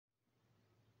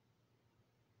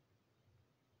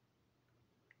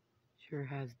Sure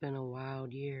has been a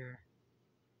wild year.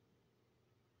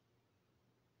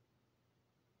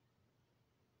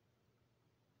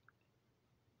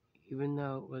 Even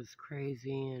though it was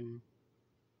crazy and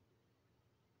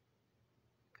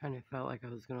kind of felt like I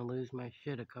was going to lose my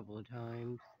shit a couple of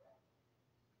times,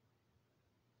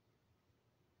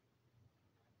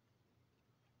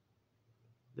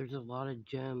 there's a lot of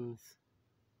gems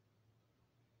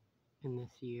in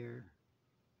this year.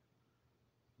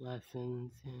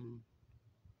 Lessons and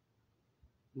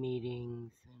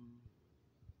meetings and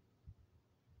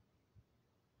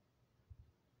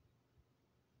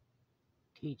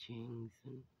teachings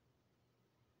and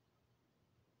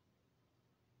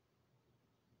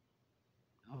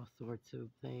all sorts of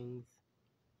things.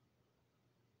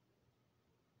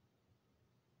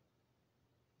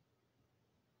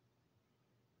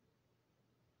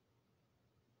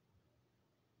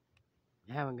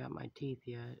 I haven't got my teeth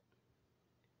yet.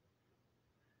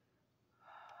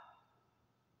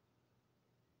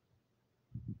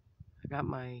 I got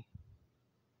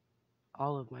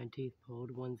all of my teeth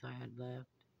pulled, ones I had left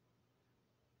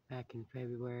back in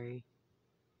February.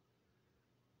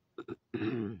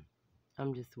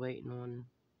 I'm just waiting on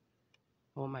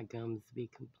all my gums to be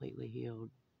completely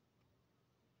healed.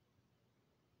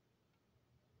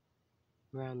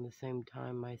 Around the same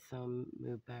time my son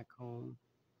moved back home.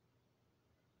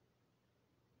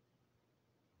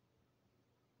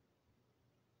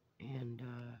 And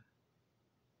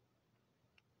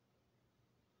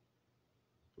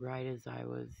right as I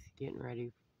was getting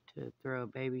ready to throw a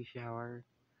baby shower,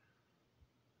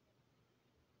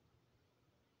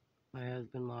 my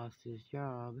husband lost his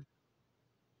job.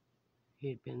 He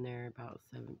had been there about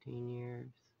 17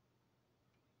 years.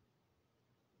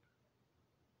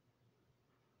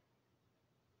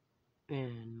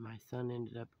 And my son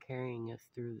ended up carrying us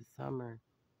through the summer.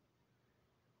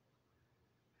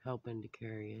 Helping to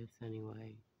carry us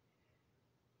anyway.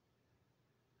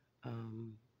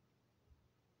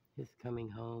 His coming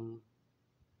home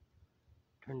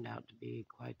turned out to be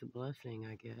quite the blessing,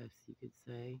 I guess you could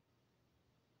say.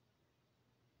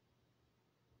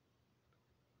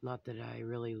 Not that I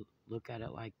really look at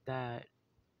it like that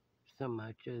so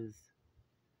much as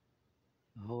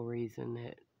the whole reason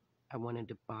that I wanted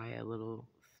to buy a little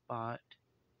spot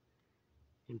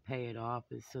and pay it off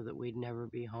is so that we'd never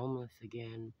be homeless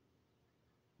again.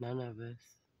 None of us.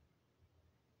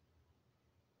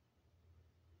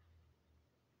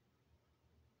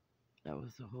 That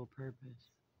was the whole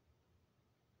purpose.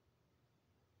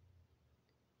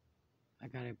 I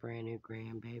got a brand new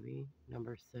grandbaby,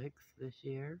 number 6 this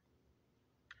year.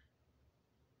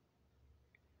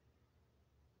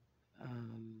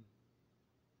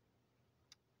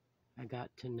 I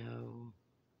got to know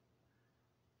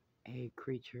a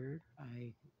creature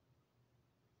I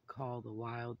call the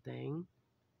wild thing.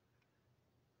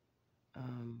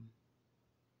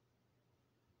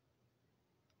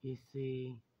 You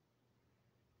see,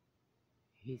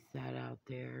 he sat out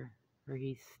there, or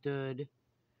he stood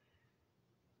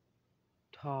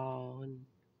tall,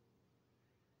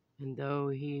 and though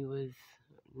he was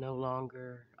no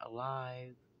longer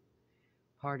alive,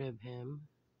 part of him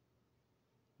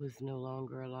was no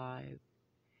longer alive.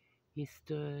 He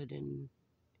stood and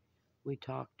we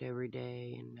talked every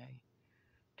day, and I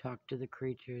talked to the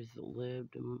creatures that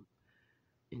lived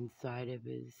inside of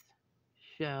his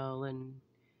shell and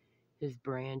his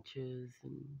branches,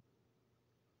 and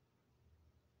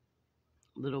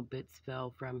little bits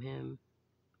fell from him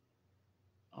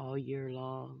all year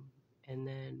long. And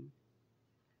then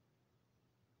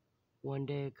one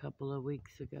day, a couple of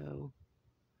weeks ago,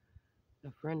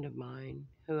 a friend of mine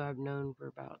who I've known for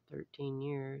about 13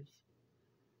 years,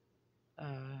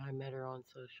 I met her on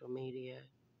social media,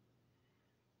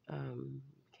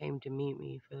 came to meet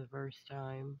me for the first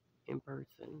time in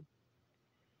person.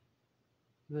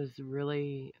 It was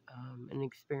really an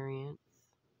experience.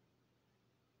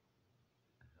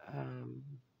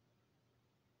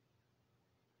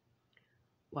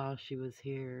 While she was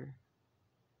here,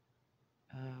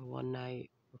 one night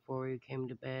before we came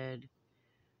to bed,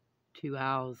 2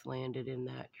 owls landed in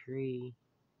that tree,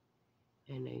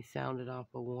 and they sounded off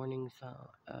a warning song,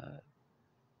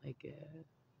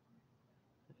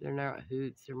 they're not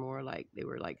hoots, they're more like, they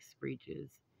were like screeches,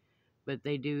 but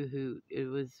they do hoot. It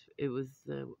was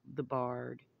the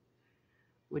bard,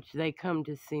 which they come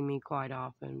to see me quite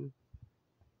often.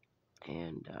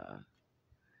 And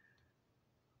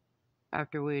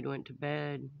after we had went to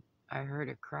bed, I heard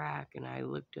a crack, and I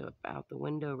looked up out the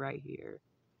window right here,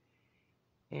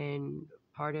 and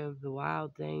part of the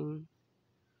wild thing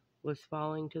was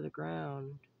falling to the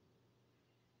ground.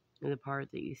 And the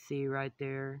part that you see right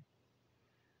there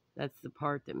That's the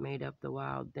part that made up the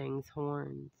wild thing's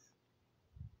horns.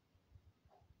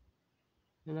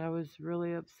 And I was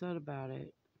really upset about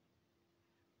it.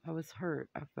 I was hurt.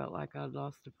 I felt like I'd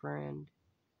lost a friend.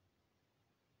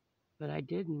 But I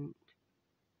didn't.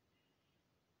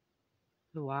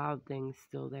 The wild thing's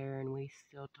still there and we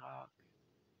still talk.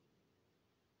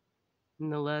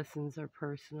 And the lessons are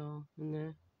personal and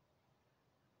the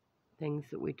things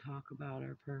that we talk about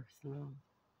are personal.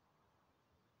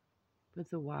 But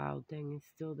the wild thing is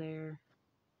still there.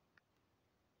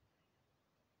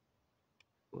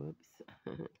 Whoops.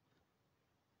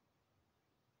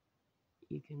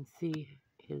 You can see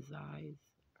his eyes,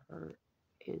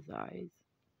 his eyes.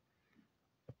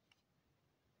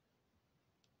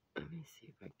 Let me see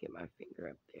if I can get my finger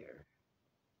up there.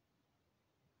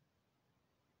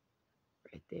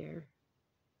 Right there.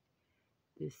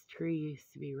 This tree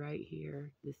used to be right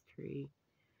here, this tree.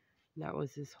 And that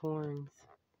was his horns.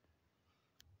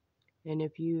 And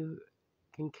if you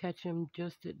can catch him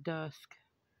just at dusk,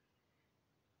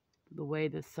 the way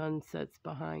the sun sets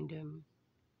behind him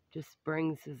just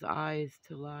brings his eyes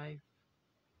to life.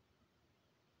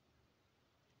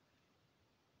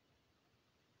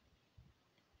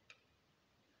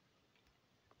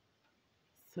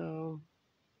 So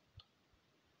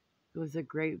it was a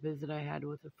great visit I had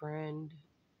with a friend,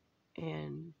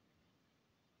 and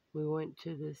we went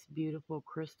to this beautiful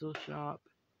crystal shop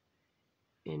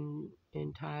in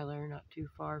Tyler, not too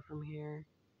far from here,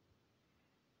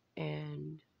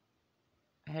 and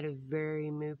I had a very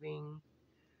moving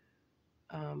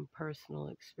personal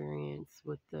experience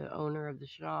with the owner of the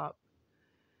shop.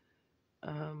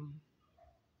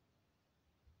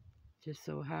 Just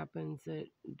so happens that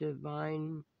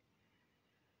divine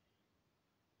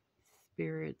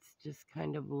spirits just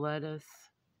kind of led us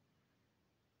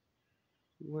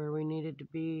where we needed to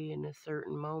be in a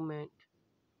certain moment.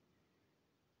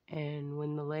 And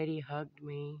when the lady hugged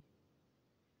me,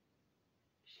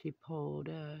 she pulled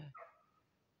a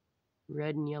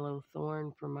red and yellow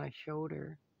thorn from my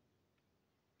shoulder.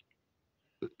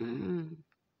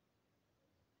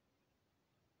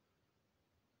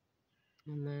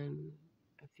 And then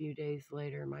a few days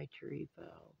later, my tree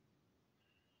fell.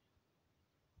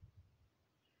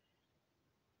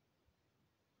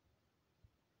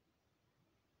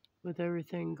 With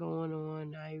everything going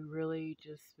on, I really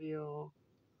just feel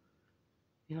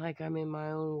like I'm in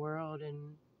my own world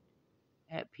and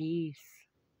at peace.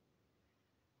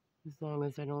 As long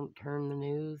as I don't turn the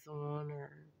news on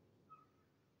or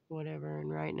whatever. And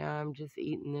right now, I'm just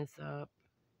eating this up.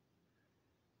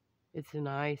 It's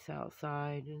nice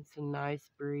outside. It's a nice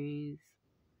breeze.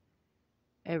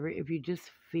 If you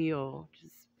just feel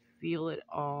it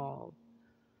all.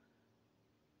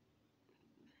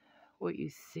 What you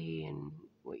see and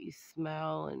what you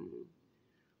smell and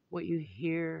what you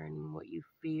hear and what you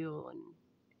feel,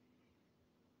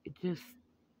 and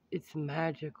it's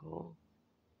magical.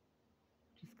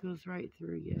 It just goes right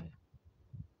through you.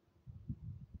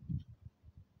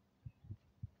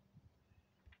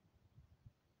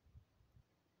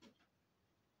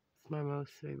 It's my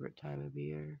most favorite time of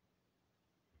year.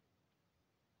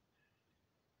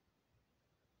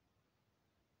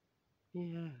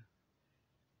 Yeah.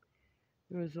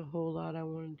 There was a whole lot I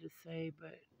wanted to say,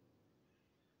 but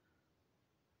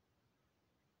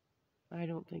I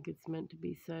don't think it's meant to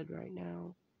be said right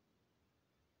now.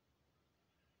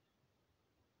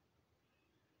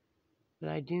 But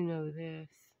I do know this.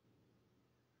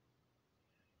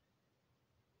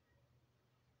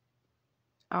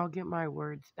 I'll get my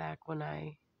words back when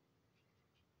I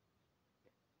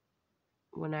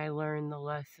learn the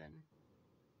lesson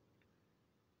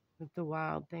that the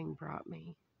wild thing brought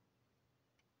me.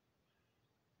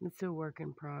 It's a work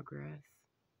in progress.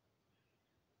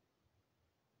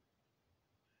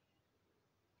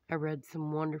 I read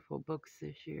some wonderful books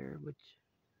this year, which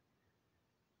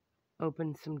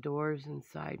opened some doors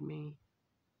inside me.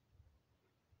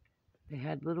 They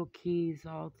had little keys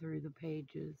all through the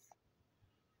pages.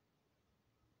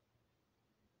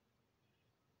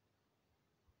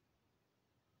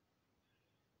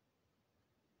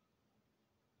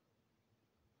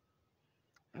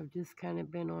 I've just kind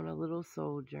of been on a little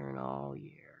soul journey all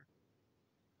year.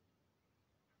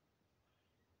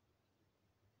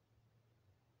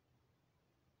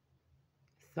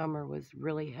 Summer was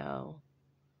really hell.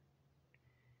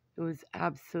 It was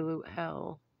absolute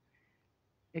hell,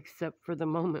 except for the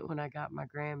moment when I got my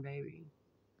grandbaby.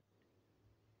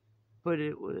 But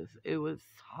it was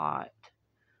hot.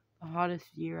 The hottest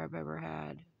year I've ever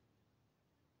had.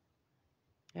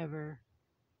 Ever.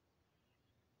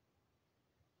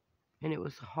 And it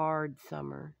was hard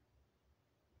summer.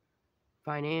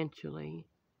 Financially.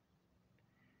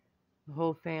 The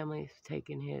whole family's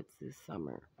taken hits this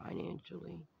summer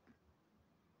financially.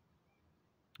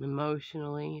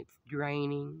 Emotionally, it's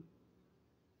draining.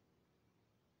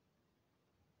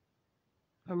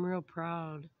 I'm real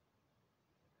proud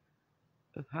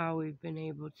of how we've been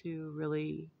able to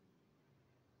really,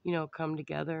 come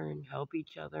together and help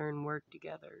each other and work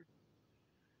together.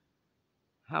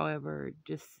 However, it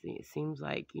just seems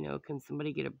like, can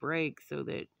somebody get a break so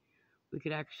that we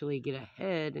could actually get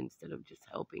ahead instead of just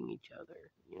helping each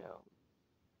other.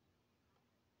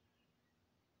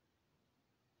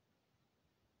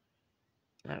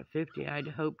 At 50, I'd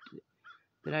hoped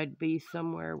that I'd be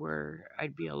somewhere where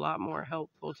I'd be a lot more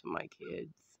helpful to my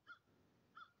kids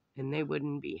and they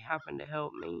wouldn't be having to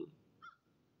help me.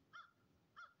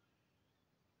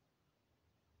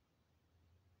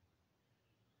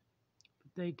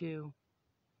 But they do,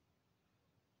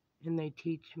 and they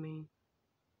teach me,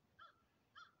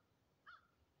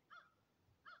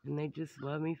 and they just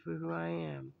love me for who I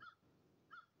am.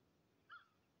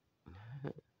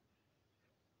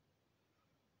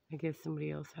 I guess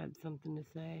somebody else had something to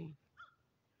say.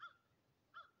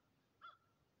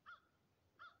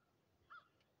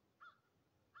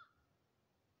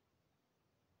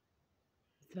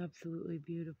 It's absolutely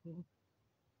beautiful.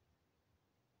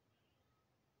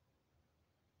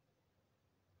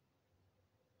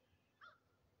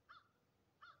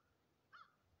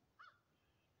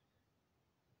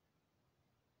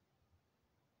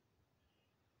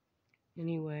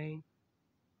 Anyway,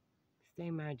 stay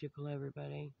magical,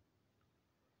 everybody.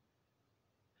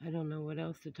 I don't know what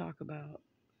else to talk about,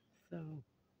 so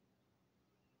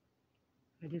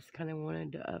I just kind of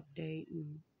wanted to update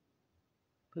and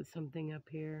put something up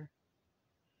here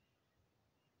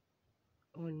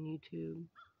on YouTube.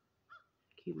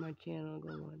 Keep my channel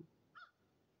going.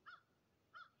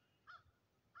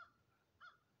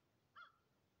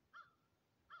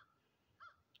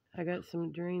 I got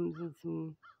some dreams and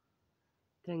some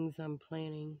things I'm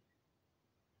planning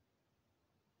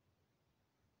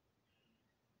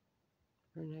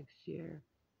for next year.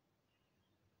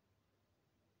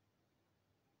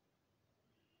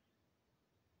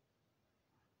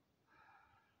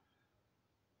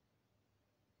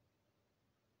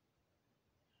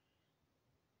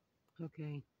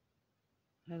 Okay.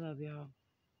 I love y'all.